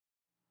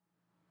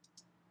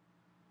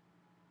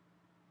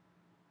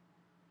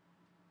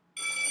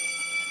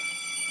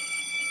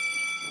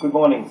Good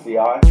morning, CI.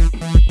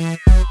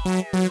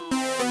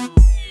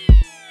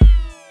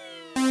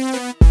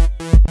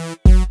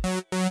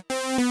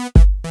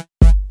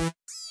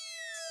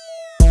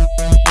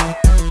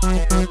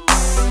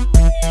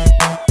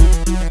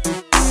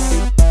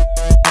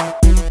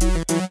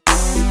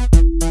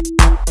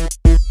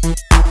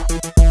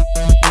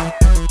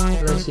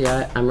 Hello CI,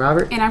 I'm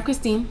Robert. And I'm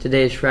Christine.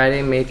 Today is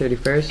Friday, May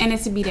 31st. And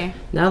it's a B-Day.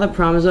 Now that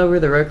prom is over,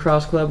 the Red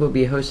Cross Club will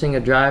be hosting a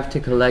drive to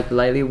collect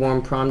lightly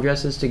worn prom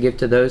dresses to give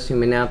to those who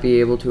may not be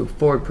able to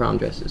afford prom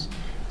dresses.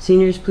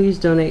 Seniors, please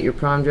donate your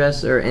prom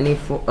dress or any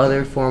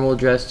other formal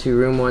dress to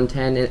room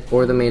 110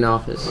 or the main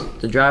office.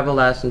 The drive will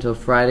last until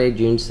Friday,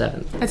 June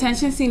 7th.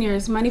 Attention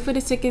seniors, money for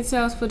the ticket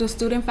sales for the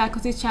Student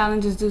Faculty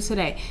Challenge is due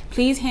today.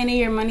 Please hand in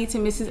your money to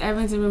Mrs.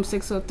 Evans in room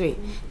 603.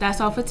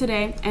 That's all for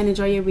today, and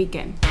enjoy your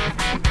weekend.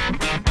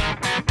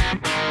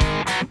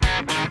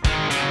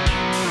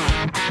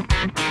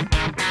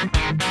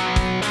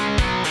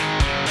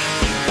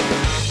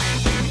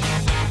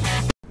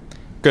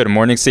 Good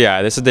morning,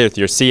 CI. This is Dave with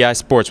your CI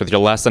Sports with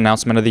your last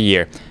announcement of the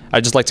year.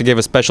 I'd just like to give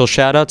a special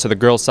shout out to the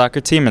girls soccer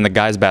team and the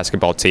guys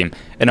basketball team.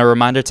 And a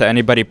reminder to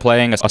anybody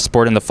playing a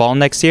sport in the fall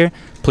next year,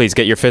 please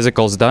get your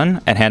physicals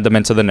done and hand them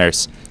in to the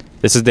nurse.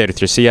 This is Dave with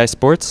your CI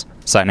Sports,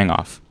 signing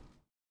off.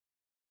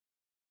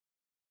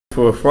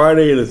 For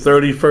Friday the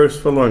 31st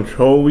for lunch,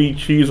 whole wheat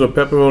cheese or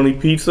pepperoni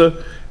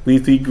pizza,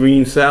 leafy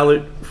green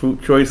salad,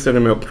 fruit choice, and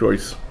a milk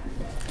choice.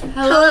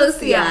 Hello,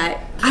 CI.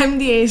 I'm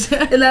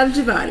Deasia. And I'm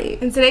Giovanni.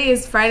 And today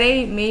is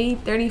Friday, May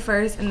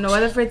 31st, and the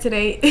weather for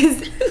today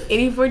is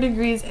 84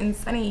 degrees and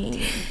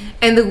sunny.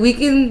 And the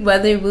weekend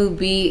weather will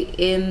be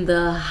in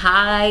the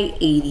high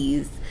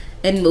 80s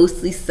and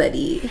mostly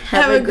sunny.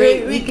 Have a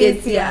great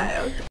weekend,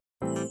 CI.